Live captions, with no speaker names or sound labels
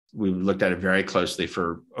We looked at it very closely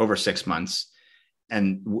for over 6 months.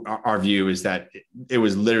 And our view is that it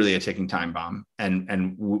was literally a ticking time bomb.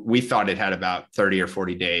 And we thought it had about 30 or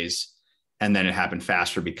 40 days. And then it happened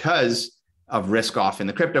faster because of risk off in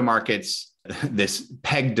the crypto markets, this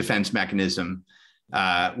peg defense mechanism,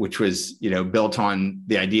 which was built on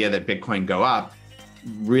the idea that Bitcoin go up,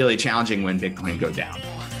 really challenging when Bitcoin go down.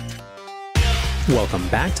 Welcome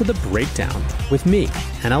back to The Breakdown with me,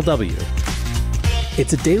 NLW.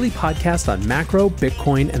 It's a daily podcast on macro,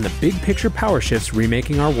 Bitcoin, and the big picture power shifts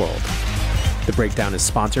remaking our world. The Breakdown is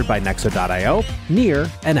sponsored by Nexo.io, Near,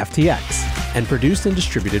 and FTX, and produced and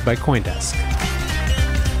distributed by CoinDesk.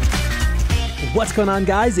 What's going on,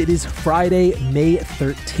 guys? It is Friday, May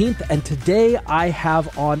 13th, and today I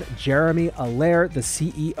have on Jeremy Allaire, the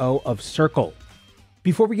CEO of Circle.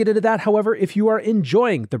 Before we get into that, however, if you are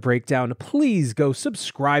enjoying The Breakdown, please go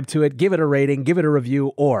subscribe to it, give it a rating, give it a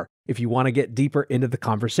review, or if you want to get deeper into the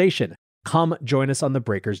conversation, come join us on the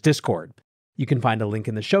Breakers Discord. You can find a link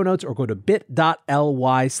in the show notes or go to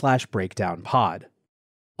bit.ly/breakdownpod.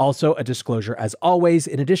 Also, a disclosure as always,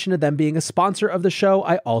 in addition to them being a sponsor of the show,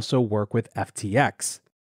 I also work with FTX.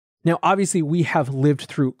 Now, obviously, we have lived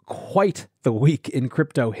through quite the week in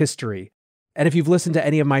crypto history. And if you've listened to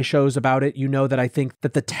any of my shows about it, you know that I think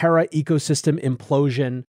that the Terra ecosystem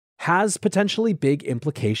implosion has potentially big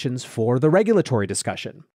implications for the regulatory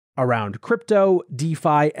discussion around crypto,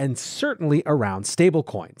 DeFi, and certainly around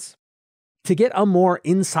stablecoins. To get a more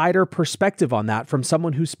insider perspective on that from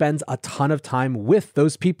someone who spends a ton of time with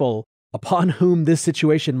those people upon whom this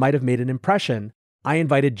situation might have made an impression, I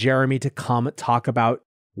invited Jeremy to come talk about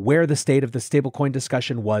where the state of the stablecoin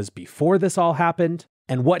discussion was before this all happened,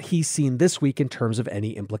 and what he's seen this week in terms of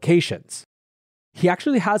any implications. He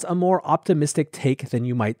actually has a more optimistic take than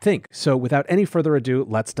you might think. So without any further ado,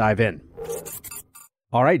 let's dive in.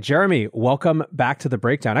 All right, Jeremy, welcome back to The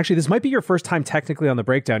Breakdown. Actually, this might be your first time technically on The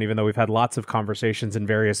Breakdown, even though we've had lots of conversations in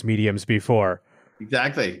various mediums before.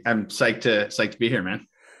 Exactly. I'm psyched to be here, man.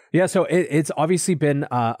 Yeah, so it's obviously been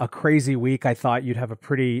a crazy week. I thought you'd have a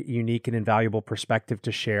pretty unique and invaluable perspective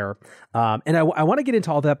to share. And I want to get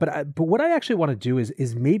into all that, but what I actually want to do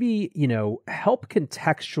is maybe, help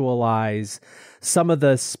contextualize some of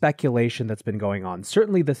the speculation that's been going on.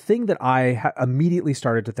 Certainly the thing that I immediately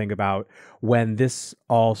started to think about when this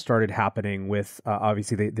all started happening with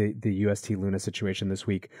obviously the UST LUNA situation this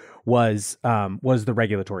week was the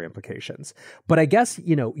regulatory implications. But I guess,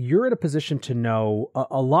 you're in a position to know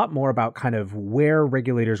a lot more about kind of where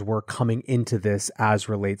regulators were coming into this as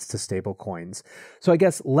relates to stable coins. So I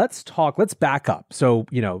guess let's back up. So,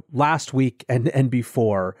 last week and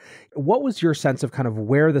before, what was your sense of kind of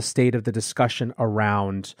where the state of the discussion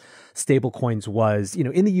around stable coins was,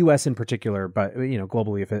 in the US in particular, but,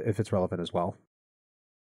 globally if it's relevant as well?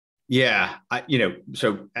 Yeah,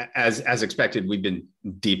 so as expected, we've been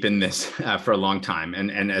deep in this for a long time.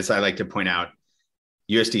 And as I like to point out,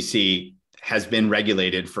 USDC has been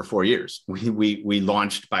regulated for 4 years. We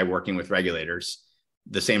launched by working with regulators,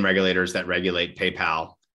 the same regulators that regulate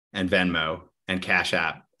PayPal and Venmo and Cash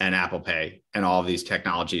App and Apple Pay and all of these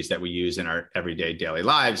technologies that we use in our everyday daily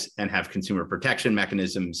lives, and have consumer protection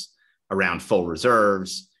mechanisms around full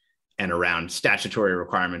reserves and around statutory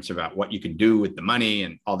requirements about what you can do with the money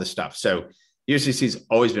and all this stuff. So USDC has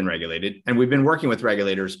always been regulated, and we've been working with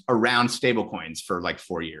regulators around stablecoins for like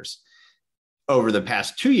 4 years. Over the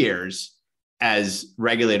past 2 years, as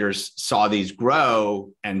regulators saw these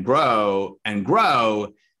grow and grow and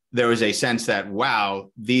grow, there was a sense that,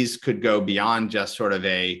 wow, these could go beyond just sort of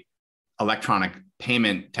a electronic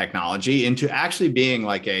payment technology into actually being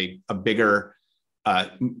like a bigger,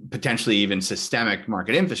 potentially even systemic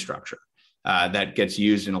market infrastructure that gets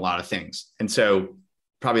used in a lot of things. And so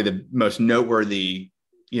probably the most noteworthy,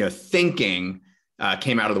 thinking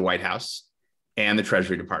came out of the White House and the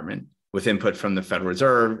Treasury Department, with input from the Federal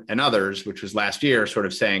Reserve and others, which was last year, sort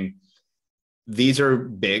of saying, these are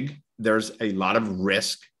big. There's a lot of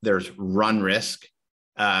risk. There's run risk.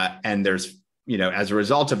 And there's, as a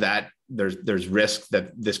result of that, there's risk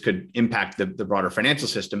that this could impact the broader financial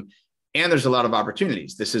system. And there's a lot of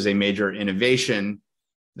opportunities. This is a major innovation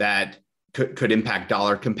that could impact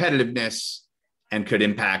dollar competitiveness and could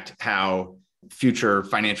impact how future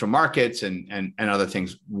financial markets and other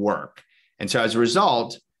things work. And so as a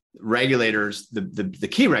result, regulators, the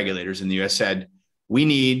key regulators in the US said, we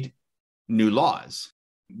need new laws.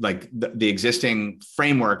 Like the existing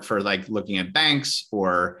framework for like looking at banks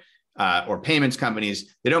or payments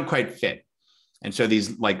companies, they don't quite fit. And so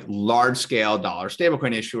these like large scale dollar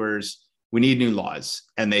stablecoin issuers, we need new laws.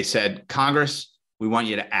 And they said, Congress, we want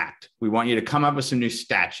you to act. We want you to come up with some new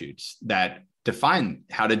statutes that define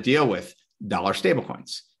how to deal with dollar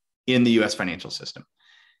stablecoins. in the US financial system.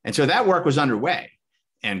 And so that work was underway,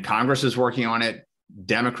 and Congress is working on it.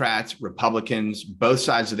 Democrats, Republicans, both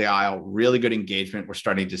sides of the aisle, really good engagement. We're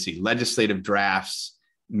starting to see legislative drafts,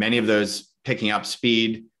 many of those picking up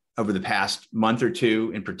speed over the past month or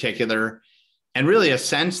two in particular, and really a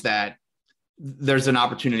sense that there's an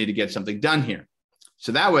opportunity to get something done here.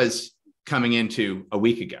 So that was coming into a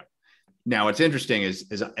week ago. Now, what's interesting is,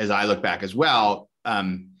 as I look back as well,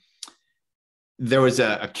 there was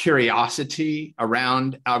a curiosity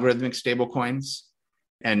around algorithmic stablecoins.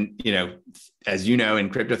 And, as you know, in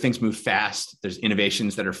crypto, things move fast. There's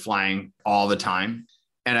innovations that are flying all the time.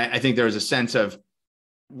 And I think there was a sense of,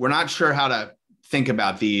 we're not sure how to think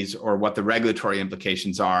about these or what the regulatory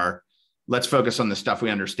implications are. Let's focus on the stuff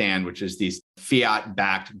we understand, which is these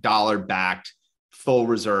fiat-backed, dollar-backed, full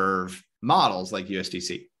reserve models like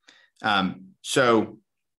USDC. So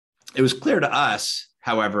it was clear to us,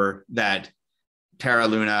 however, that Terra,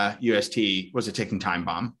 Luna, UST was a ticking time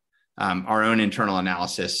bomb. Our own internal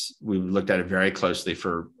analysis, we looked at it very closely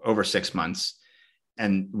for over 6 months.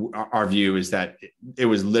 And our view is that it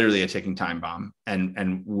was literally a ticking time bomb.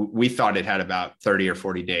 And we thought it had about 30 or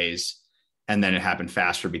 40 days. And then it happened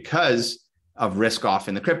faster because of risk off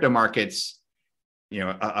in the crypto markets.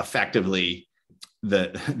 Effectively,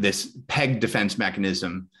 this peg defense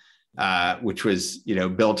mechanism, which was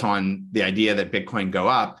built on the idea that Bitcoin go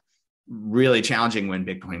up, really challenging when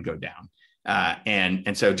Bitcoin go down.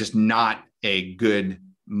 And so just not a good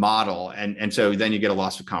model. And so then you get a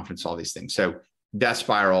loss of confidence, all these things. So death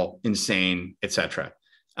spiral, insane, et cetera.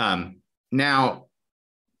 Now,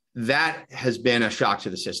 that has been a shock to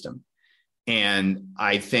the system. And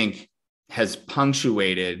I think has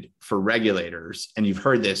punctuated for regulators, and you've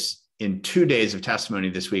heard this in 2 days of testimony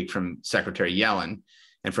this week from Secretary Yellen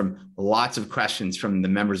and from lots of questions from the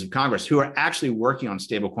members of Congress who are actually working on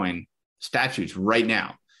stablecoin statutes right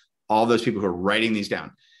now. All those people who are writing these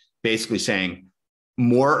down, basically saying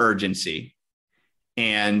more urgency.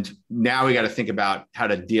 And now we got to think about how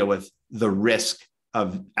to deal with the risk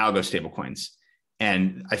of algo stablecoins.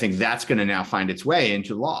 And I think that's going to now find its way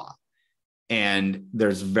into law. And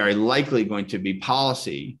there's very likely going to be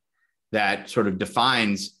policy that sort of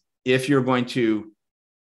defines, if you're going to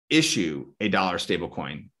issue a dollar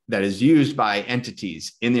stablecoin that is used by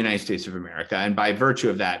entities in the United States of America, and by virtue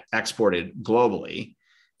of that exported globally,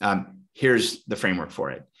 here's the framework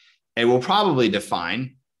for it. It will probably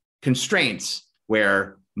define constraints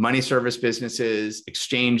where money service businesses,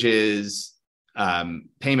 exchanges,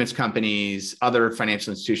 payments companies, other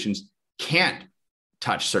financial institutions can't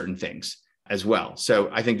touch certain things as well. So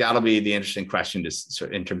I think that'll be the interesting question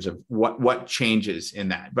in terms of what changes in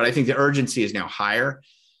that. But I think the urgency is now higher.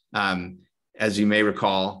 As you may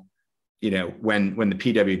recall, when the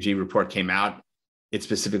PWG report came out, it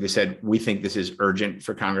specifically said, we think this is urgent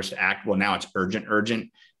for Congress to act. Well, now it's urgent,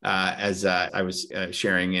 as I was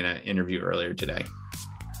sharing in an interview earlier today.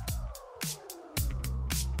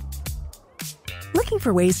 Looking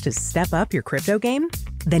for ways to step up your crypto game?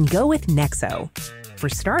 Then go with Nexo. For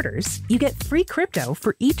starters, you get free crypto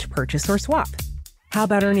for each purchase or swap. How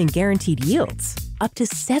about earning guaranteed yields? Up to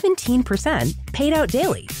 17% paid out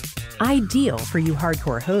daily. Ideal for you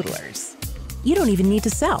hardcore hodlers. You don't even need to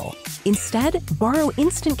sell. Instead, borrow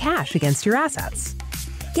instant cash against your assets.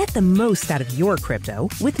 Get the most out of your crypto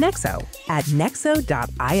with Nexo at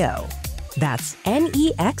nexo.io. That's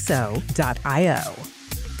nexo.io.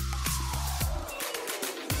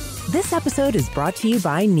 This episode is brought to you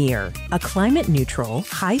by Near, a climate-neutral,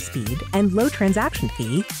 high-speed, and low-transaction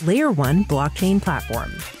fee Layer 1 blockchain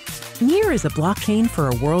platform. Near is a blockchain for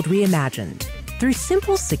a world reimagined. Through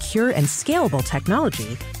simple, secure, and scalable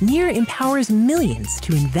technology, Near empowers millions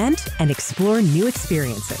to invent and explore new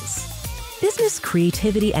experiences. Business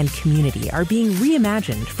creativity and community are being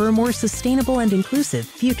reimagined for a more sustainable and inclusive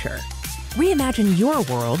future. Reimagine your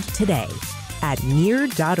world today at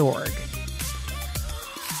near.org.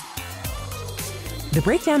 The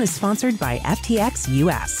Breakdown is sponsored by FTX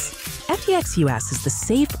US. FTX US is the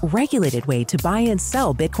safe, regulated way to buy and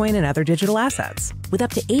sell Bitcoin and other digital assets, with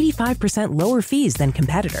up to 85% lower fees than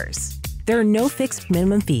competitors. There are no fixed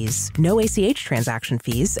minimum fees, no ACH transaction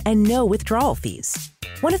fees, and no withdrawal fees.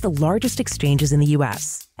 One of the largest exchanges in the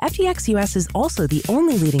US, FTX US is also the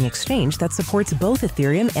only leading exchange that supports both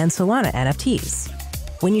Ethereum and Solana NFTs.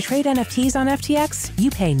 When you trade NFTs on FTX,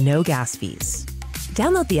 you pay no gas fees.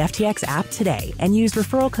 Download the FTX app today and use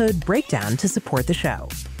referral code BREAKDOWN to support the show.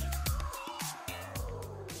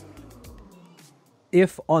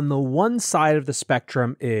 If on the one side of the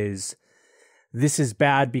spectrum is this is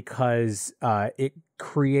bad because it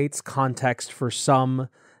creates context for some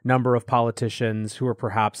number of politicians who are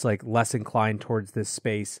perhaps like less inclined towards this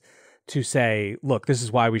space to say, look, this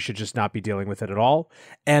is why we should just not be dealing with it at all.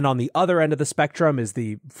 And on the other end of the spectrum is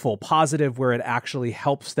the full positive, where it actually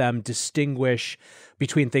helps them distinguish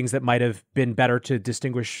between things that might have been better to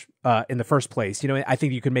distinguish in the first place. I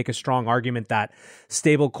think you can make a strong argument that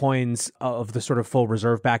stable coins of the sort of full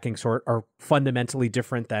reserve backing sort are fundamentally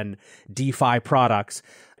different than DeFi products.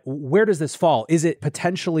 Where does this fall? Is it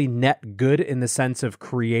potentially net good in the sense of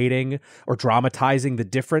creating or dramatizing the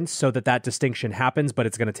difference so that distinction happens, but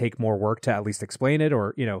it's going to take more work to at least explain it?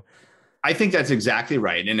 Or, I think that's exactly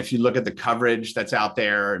right. And if you look at the coverage that's out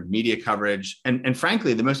there, media coverage, and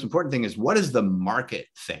frankly, the most important thing is, what does the market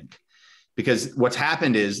think? Because what's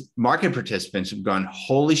happened is market participants have gone,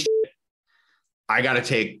 holy shit, I got to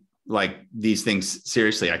take these things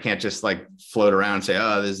seriously. I can't just float around and say,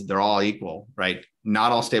 oh, they're all equal, right?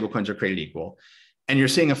 Not all stablecoins are created equal. And you're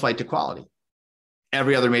seeing a flight to quality.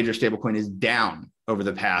 Every other major stablecoin is down over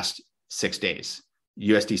the past 6 days.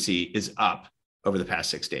 USDC is up over the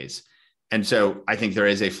past 6 days. And so I think there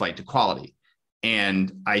is a flight to quality.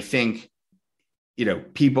 And I think,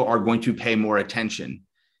 people are going to pay more attention.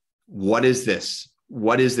 What is this?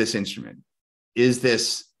 What is this instrument? Is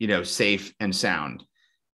this, safe and sound?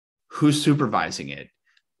 Who's supervising it?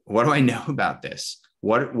 What do I know about this?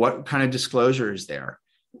 What kind of disclosure is there?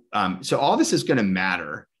 So all this is going to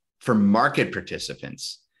matter for market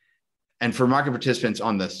participants, and for market participants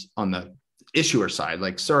on the issuer side,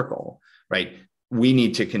 like Circle, right? We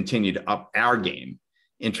need to continue to up our game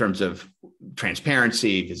in terms of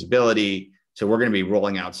transparency, visibility. So we're going to be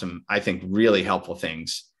rolling out some, I think, really helpful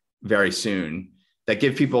things very soon that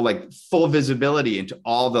give people full visibility into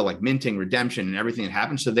all the minting, redemption, and everything that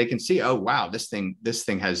happens, so they can see, oh wow, this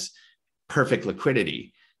thing has perfect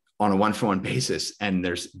liquidity on a one-for-one basis, and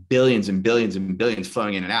there's billions and billions and billions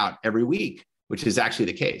flowing in and out every week, which is actually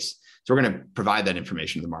the case. So we're going to provide that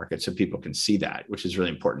information to the market so people can see that, which is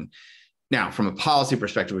really important. Now, from a policy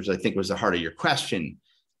perspective, which I think was the heart of your question,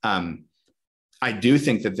 I do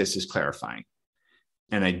think that this is clarifying,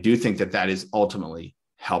 and I do think that is ultimately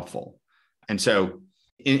helpful. And so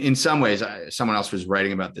in some ways, someone else was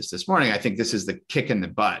writing about this morning. I think this is the kick in the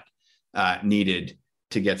butt needed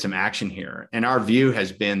to get some action here. And our view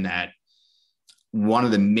has been that one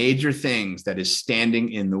of the major things that is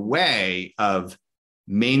standing in the way of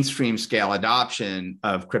mainstream scale adoption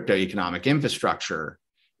of crypto economic infrastructure,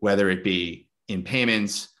 whether it be in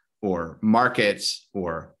payments or markets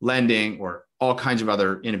or lending or all kinds of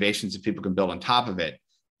other innovations that people can build on top of it,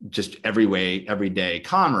 just everyday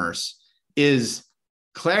commerce, is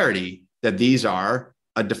clarity that these are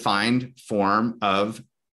a defined form of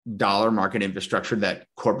dollar market infrastructure that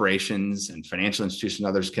corporations and financial institutions and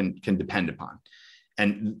others can depend upon.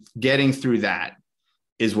 And getting through that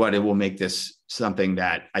is what it will make this something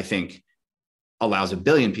that I think allows 1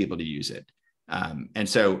 billion people to use it. And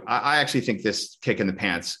so I actually think this kick in the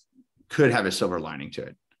pants could have a silver lining to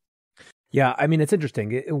it. Yeah, I mean, it's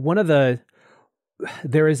interesting.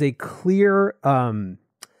 There is a clear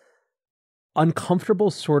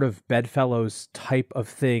uncomfortable sort of bedfellows type of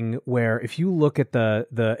thing where if you look at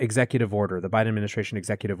the executive order, the Biden administration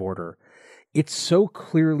executive order, it's so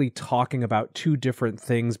clearly talking about two different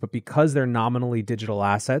things, but because they're nominally digital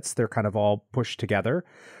assets, they're kind of all pushed together.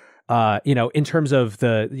 In terms of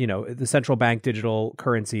the central bank digital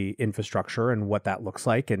currency infrastructure and what that looks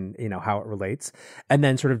like and, how it relates, and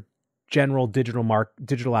then sort of general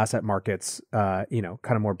digital asset markets, kind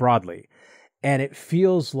of more broadly. And it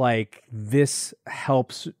feels like this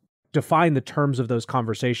helps define the terms of those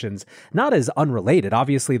conversations, not as unrelated.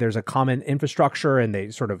 Obviously, there's a common infrastructure and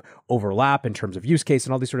they sort of overlap in terms of use case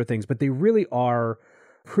and all these sort of things, but they really are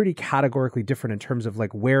pretty categorically different in terms of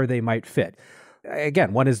where they might fit.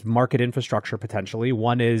 Again, one is market infrastructure potentially.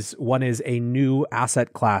 One is a new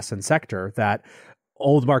asset class and sector that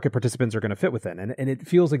old market participants are going to fit within. And it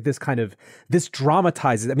feels like this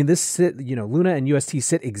dramatizes. I mean, Luna and UST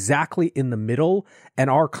sit exactly in the middle and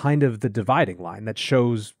are kind of the dividing line that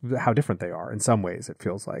shows how different they are in some ways, it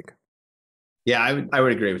feels like. Yeah, I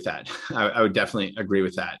would agree with that. I would definitely agree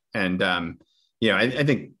with that. And, I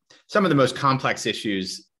think some of the most complex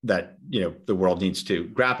issues that, the world needs to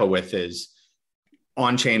grapple with is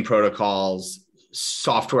on-chain protocols,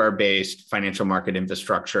 software-based financial market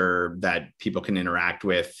infrastructure that people can interact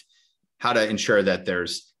with, how to ensure that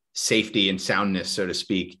there's safety and soundness, so to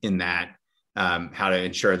speak, in that, how to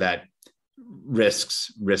ensure that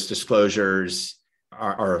risk disclosures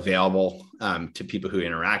are available to people who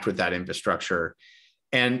interact with that infrastructure.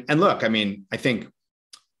 And look, I mean, I think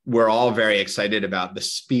we're all very excited about the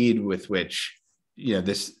speed with which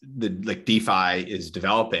DeFi is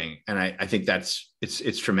developing. And I think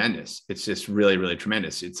it's tremendous. It's just really, really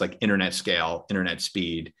tremendous. It's like internet scale, internet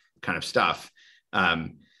speed, kind of stuff. I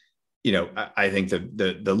think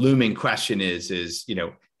the looming question is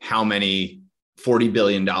how many $40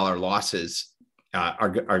 billion losses are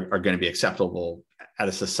going to be acceptable at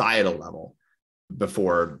a societal level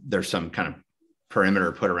before there's some kind of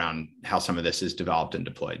perimeter put around how some of this is developed and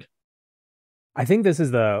deployed. I think this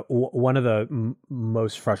is one of the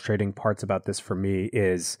most frustrating parts about this for me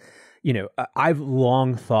is, I've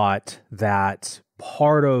long thought that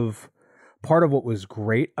part of what was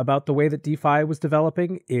great about the way that DeFi was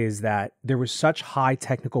developing is that there was such high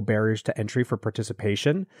technical barriers to entry for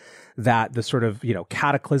participation that the sort of,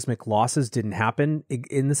 cataclysmic losses didn't happen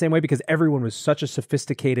in the same way because everyone was such a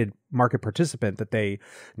sophisticated market participant that they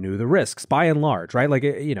knew the risks by and large, right? Like,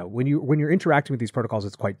 when you're interacting with these protocols,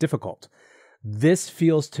 it's quite difficult. This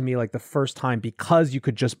feels to me like the first time because you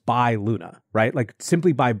could just buy Luna, right? Like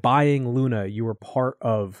simply by buying Luna, you were part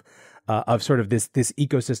of sort of this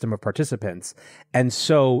ecosystem of participants. And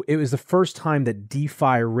so it was the first time that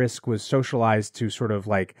DeFi risk was socialized to sort of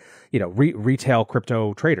like, retail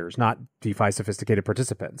crypto traders, not DeFi sophisticated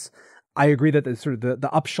participants. I agree that the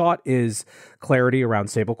upshot is clarity around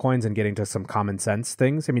stablecoins and getting to some common sense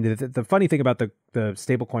things. I mean, the funny thing about the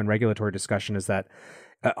stablecoin regulatory discussion is that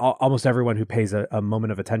almost everyone who pays a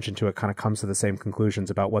moment of attention to it kind of comes to the same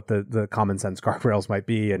conclusions about what the common sense guardrails might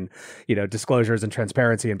be and, disclosures and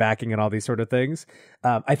transparency and backing and all these sort of things.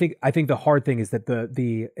 I think the hard thing is that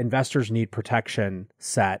the investors need protection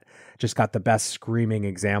set just got the best screaming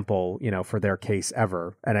example, for their case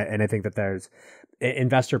ever. And I think that there's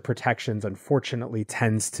investor protections, unfortunately,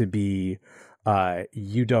 tends to be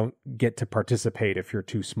you don't get to participate if you're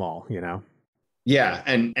too small, Yeah.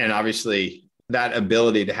 And obviously, that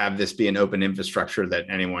ability to have this be an open infrastructure that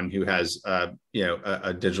anyone who has,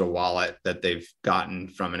 a digital wallet that they've gotten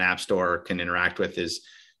from an app store can interact with is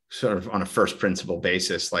sort of on a first principle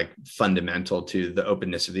basis, like fundamental to the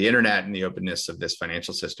openness of the internet and the openness of this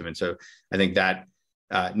financial system. And so I think that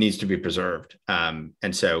needs to be preserved. And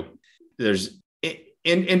so there's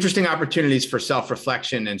interesting opportunities for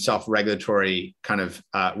self-reflection and self-regulatory kind of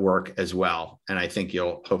work as well. And I think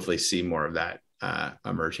you'll hopefully see more of that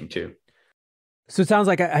emerging too. So it sounds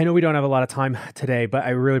like, I know we don't have a lot of time today, but I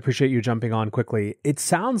really appreciate you jumping on quickly. It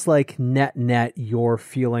sounds like net your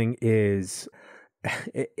feeling is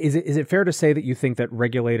it fair to say that you think that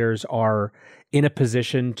regulators are in a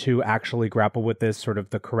position to actually grapple with this sort of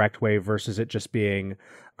the correct way versus it just being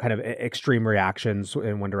kind of extreme reactions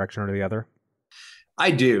in one direction or the other?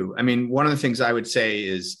 I do. I mean, one of the things I would say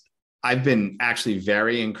is I've been actually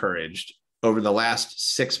very encouraged over the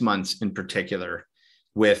last 6 months in particular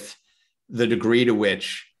with the degree to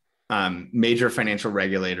which major financial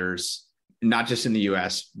regulators, not just in the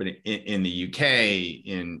US, but in the UK,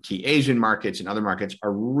 in key Asian markets and other markets,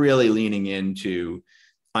 are really leaning into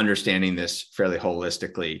understanding this fairly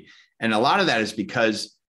holistically. And a lot of that is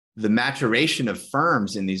because the maturation of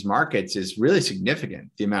firms in these markets is really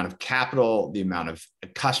significant. The amount of capital, the amount of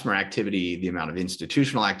customer activity, the amount of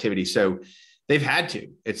institutional activity. So they've had to.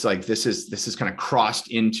 It's like this is kind of crossed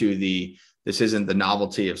into this isn't the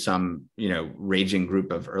novelty of some, raging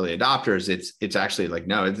group of early adopters. It's actually like,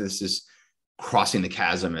 no, this is crossing the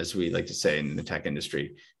chasm, as we like to say in the tech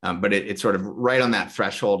industry. But it's sort of right on that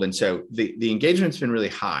threshold. And so the engagement's been really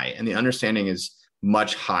high and the understanding is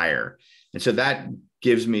much higher. And so that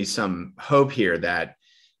gives me some hope here that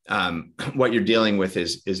what you're dealing with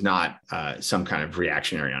is not some kind of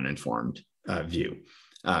reactionary, uninformed view.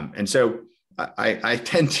 And so I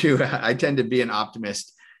tend to be an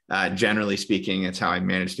optimist. Generally speaking, it's how I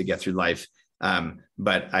managed to get through life.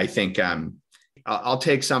 But I think I'll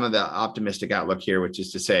take some of the optimistic outlook here, which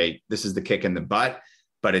is to say this is the kick in the butt,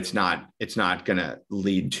 but it's not going to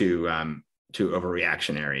lead to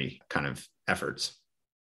overreactionary kind of efforts.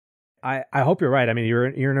 I hope you're right. I mean, you're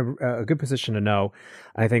in a good position to know.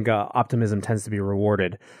 I think optimism tends to be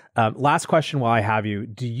rewarded. Last question while I have you.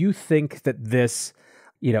 Do you think that this,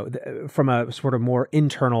 from a sort of more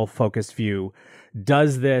internal focused view,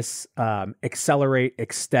 does this accelerate,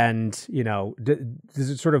 extend, does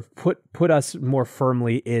it sort of put us more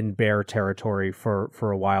firmly in bear territory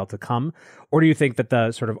for a while to come? Or do you think that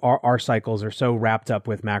the sort of our cycles are so wrapped up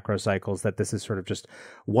with macro cycles that this is sort of just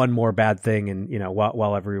one more bad thing and,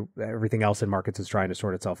 while everything else in markets is trying to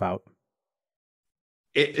sort itself out?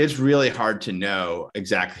 It's really hard to know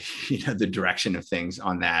exactly, the direction of things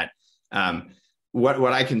on that.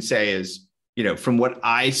 What I can say is, from what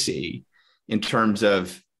I see, in terms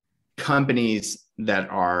of companies that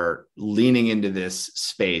are leaning into this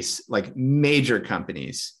space, like major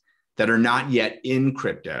companies that are not yet in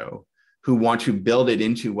crypto, who want to build it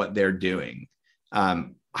into what they're doing.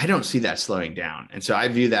 I don't see that slowing down. And so I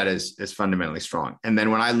view that as fundamentally strong. And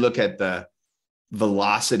then when I look at the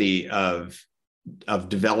velocity of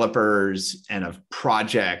developers and of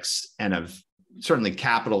projects and of certainly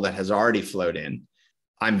capital that has already flowed in,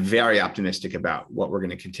 I'm very optimistic about what we're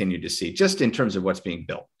going to continue to see just in terms of what's being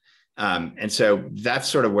built. And so that's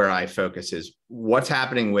sort of where I focus, is what's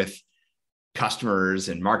happening with customers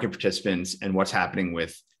and market participants and what's happening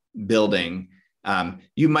with building.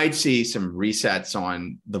 You might see some resets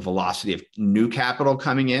on the velocity of new capital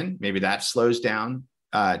coming in. Maybe that slows down,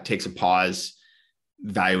 takes a pause.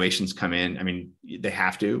 Valuations come in. I mean, they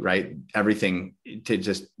have to, right? Everything to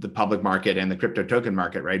just the public market and the crypto token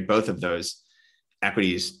market, right? Both of those,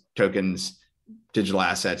 equities, tokens, digital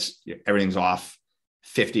assets, everything's off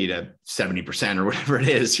 50 to 70% or whatever it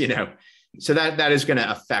is, So that is going to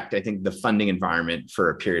affect, I think, the funding environment for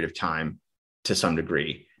a period of time to some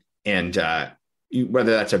degree. And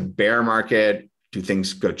whether that's a bear market, do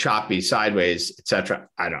things go choppy, sideways, et cetera?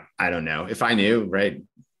 I don't know. If I knew, right,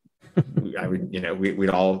 I would, we'd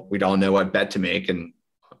all know what bet to make, and,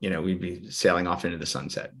 we'd be sailing off into the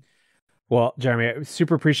sunset. Well, Jeremy, I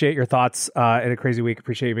super appreciate your thoughts in a crazy week.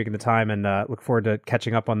 Appreciate you making the time, and look forward to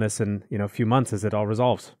catching up on this in a few months as it all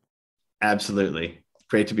resolves. Absolutely.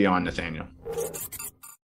 Great to be on, Nathaniel.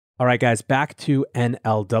 All right, guys, back to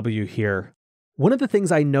NLW here. One of the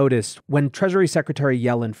things I noticed when Treasury Secretary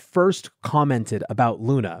Yellen first commented about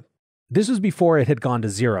Luna, this was before it had gone to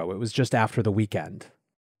zero. It was just after the weekend.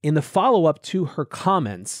 In the follow-up to her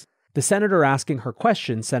comments, the senator asking her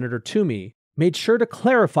question, Senator Toomey, made sure to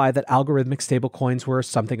clarify that algorithmic stablecoins were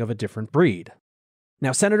something of a different breed.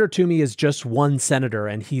 Now, Senator Toomey is just one senator,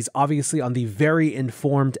 and he's obviously on the very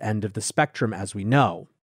informed end of the spectrum, as we know.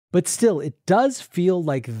 But still, it does feel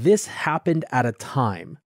like this happened at a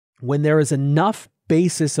time when there is enough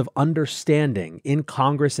basis of understanding in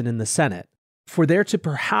Congress and in the Senate for there to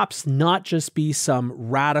perhaps not just be some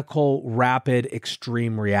radical, rapid,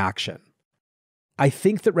 extreme reaction. I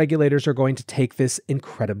think that regulators are going to take this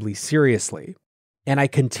incredibly seriously, and I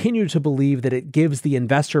continue to believe that it gives the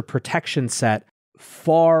investor protection set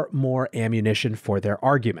far more ammunition for their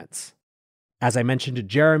arguments. As I mentioned to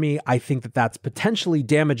Jeremy, I think that that's potentially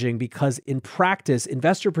damaging because in practice,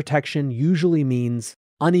 investor protection usually means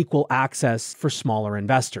unequal access for smaller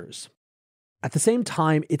investors. At the same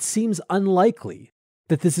time, it seems unlikely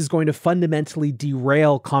that this is going to fundamentally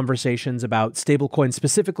derail conversations about stablecoins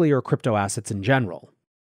specifically or crypto assets in general.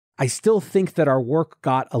 I still think that our work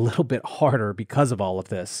got a little bit harder because of all of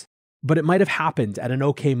this, but it might have happened at an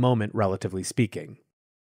okay moment, relatively speaking.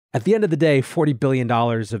 At the end of the day, $40 billion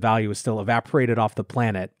of value is still evaporated off the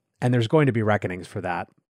planet, and there's going to be reckonings for that.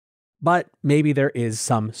 But maybe there is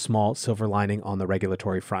some small silver lining on the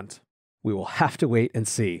regulatory front. We will have to wait and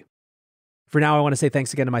see. For now, I want to say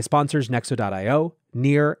thanks again to my sponsors, Nexo.io,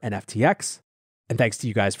 Near, and FTX. And thanks to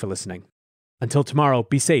you guys for listening. Until tomorrow,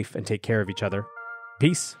 be safe and take care of each other.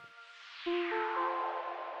 Peace.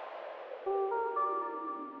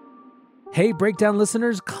 Hey, Breakdown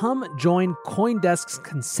listeners, come join CoinDesk's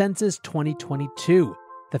Consensus 2022,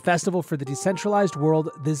 the festival for the decentralized world,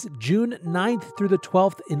 this June 9th through the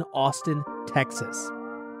 12th in Austin, Texas.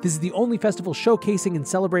 This is the only festival showcasing and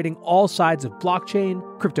celebrating all sides of blockchain,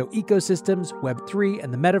 crypto ecosystems, Web3,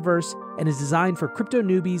 and the metaverse, and is designed for crypto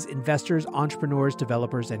newbies, investors, entrepreneurs,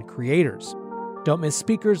 developers, and creators. Don't miss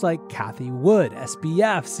speakers like Cathie Wood,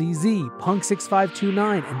 SBF, CZ,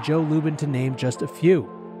 Punk6529, and Joe Lubin, to name just a few.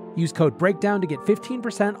 Use code BREAKDOWN to get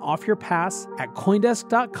 15% off your pass at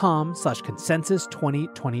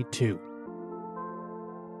coindesk.com/consensus2022.